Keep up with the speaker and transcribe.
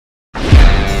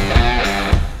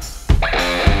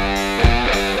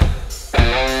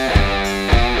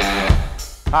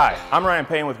Hi, I'm Ryan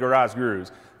Payne with Garage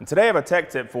Gurus, and today I have a tech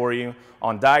tip for you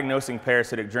on diagnosing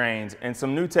parasitic drains and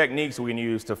some new techniques we can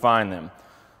use to find them.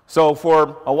 So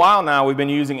for a while now, we've been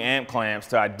using amp clamps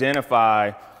to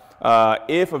identify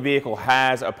if a vehicle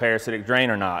has a parasitic drain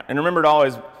or not. And remember to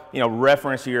always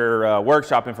reference your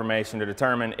workshop information to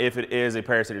determine if it is a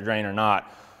parasitic drain or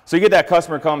not. So you get that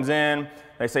customer comes in,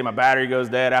 they say my battery goes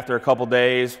dead after a couple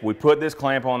days, we put this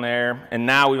clamp on there, and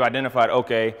now we've identified,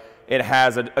 okay, it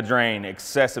has a drain,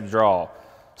 excessive draw.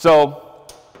 So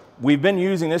we've been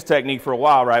using this technique for a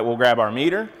while, right? We'll grab our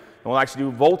meter and we'll actually do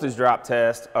a voltage drop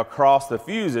test across the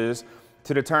fuses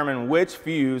to determine which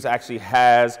fuse actually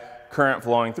has current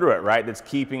flowing through it, right? That's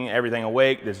keeping everything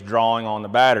awake, that's drawing on the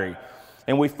battery.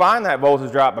 And we find that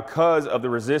voltage drop because of the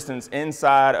resistance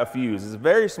inside a fuse. It's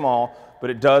very small, but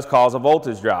it does cause a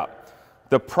voltage drop.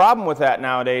 The problem with that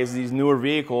nowadays is these newer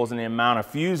vehicles and the amount of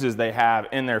fuses they have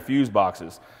in their fuse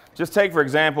boxes. Just take, for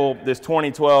example, this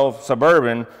 2012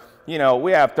 Suburban.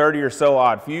 We have 30 or so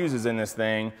odd fuses in this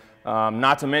thing,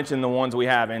 not to mention the ones we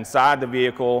have inside the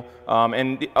vehicle.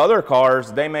 And the other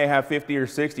cars, they may have 50 or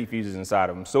 60 fuses inside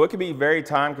of them. So it can be very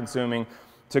time consuming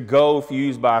to go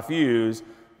fuse by fuse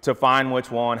to find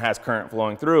which one has current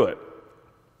flowing through it.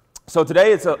 So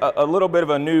today it's a little bit of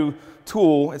a new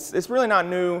tool. It's really not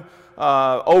new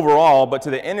overall, but to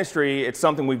the industry, it's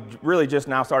something we've really just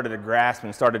now started to grasp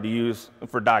and started to use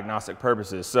for diagnostic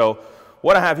purposes. So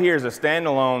what I have here is a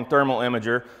standalone thermal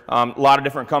imager. A lot of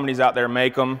different companies out there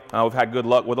make them. We've had good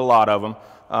luck with a lot of them.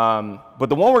 But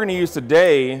the one we're going to use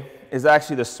today is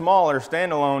actually the smaller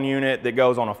standalone unit that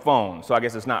goes on a phone. So I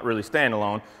guess it's not really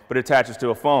standalone, but it attaches to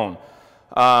a phone.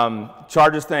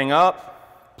 Charge this thing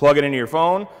up, plug it into your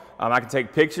phone. I can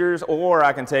take pictures or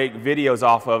I can take videos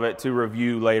off of it to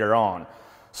review later on.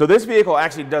 So this vehicle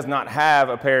actually does not have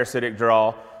a parasitic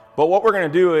draw, but what we're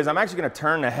going to do is I'm actually going to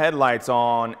turn the headlights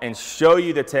on and show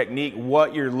you the technique,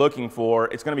 what you're looking for.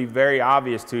 It's going to be very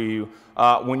obvious to you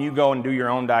when you go and do your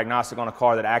own diagnostic on a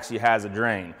car that actually has a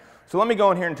drain. So let me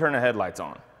go in here and turn the headlights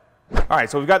on. All right,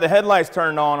 so we've got the headlights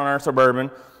turned on our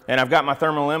Suburban, and I've got my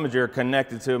thermal imager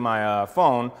connected to my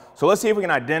phone. So let's see if we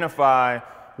can identify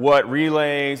what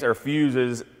relays or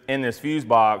fuses in this fuse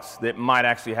box that might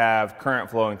actually have current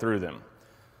flowing through them.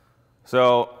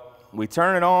 So we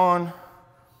turn it on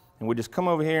and we just come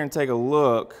over here and take a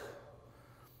look,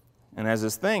 and as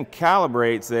this thing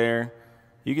calibrates there,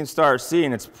 you can start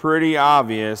seeing it's pretty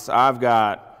obvious. I've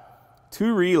got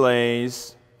two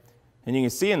relays, and you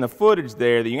can see in the footage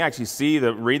there that you can actually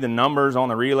read the numbers on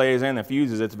the relays and the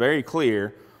fuses. It's very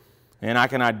clear, and I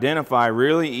can identify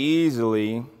really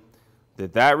easily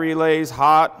that relay is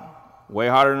hot, way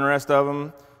hotter than the rest of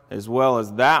them, as well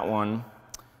as that one.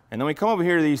 And then we come over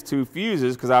here to these two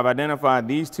fuses, because I've identified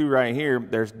these two right here.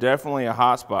 There's definitely a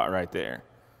hot spot right there.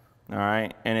 All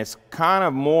right, and it's kind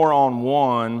of more on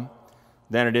one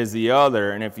than it is the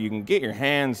other. And if you can get your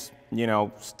hands,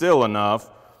 still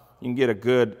enough, you can get a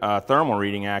good thermal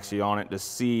reading actually on it to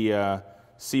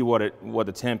see what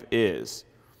the temp is.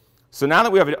 So now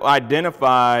that we have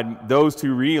identified those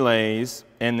two relays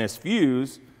and this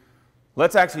fuse,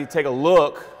 let's actually take a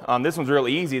look. This one's real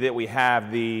easy that we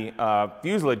have the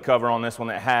fuse lid cover on this one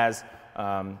that has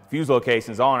fuse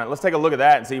locations on it. Let's take a look at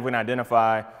that and see if we can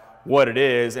identify what it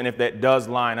is and if that does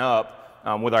line up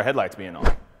with our headlights being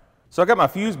on. So I got my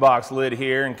fuse box lid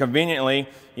here, and conveniently,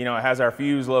 it has our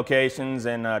fuse locations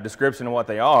and description of what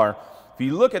they are. If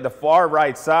you look at the far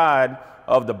right side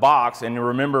of the box, and you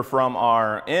remember from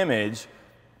our image,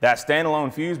 that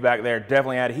standalone fuse back there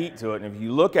definitely had heat to it. And if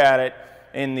you look at it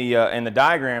in the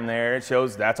diagram there, it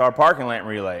shows that's our parking lamp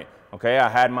relay. Okay, I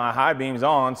had my high beams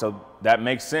on, so that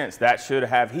makes sense. That should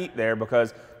have heat there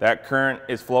because that current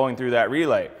is flowing through that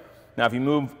relay. Now, if you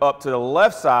move up to the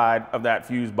left side of that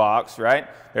fuse box, right,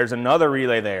 there's another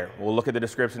relay there. We'll look at the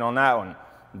description on that one.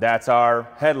 That's our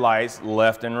headlights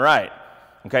left and right.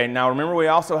 Okay, now remember we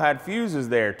also had fuses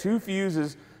there. Two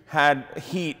fuses had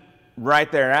heat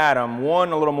right there at them,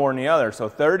 one a little more than the other. So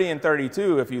 30 and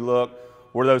 32, if you look,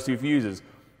 were those two fuses.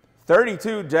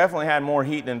 32 definitely had more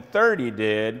heat than 30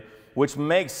 did, which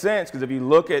makes sense because if you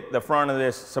look at the front of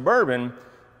this Suburban,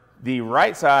 the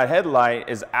right side headlight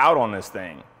is out on this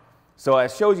thing. So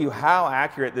it shows you how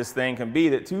accurate this thing can be,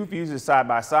 that two fuses side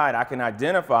by side, I can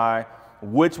identify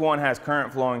which one has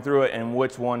current flowing through it and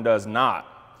which one does not.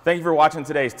 Thank you for watching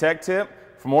today's tech tip.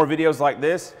 For more videos like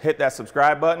this, hit that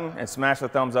subscribe button and smash the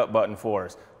thumbs up button for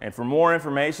us. And for more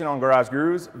information on Garage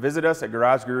Gurus, visit us at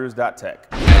garagegurus.tech.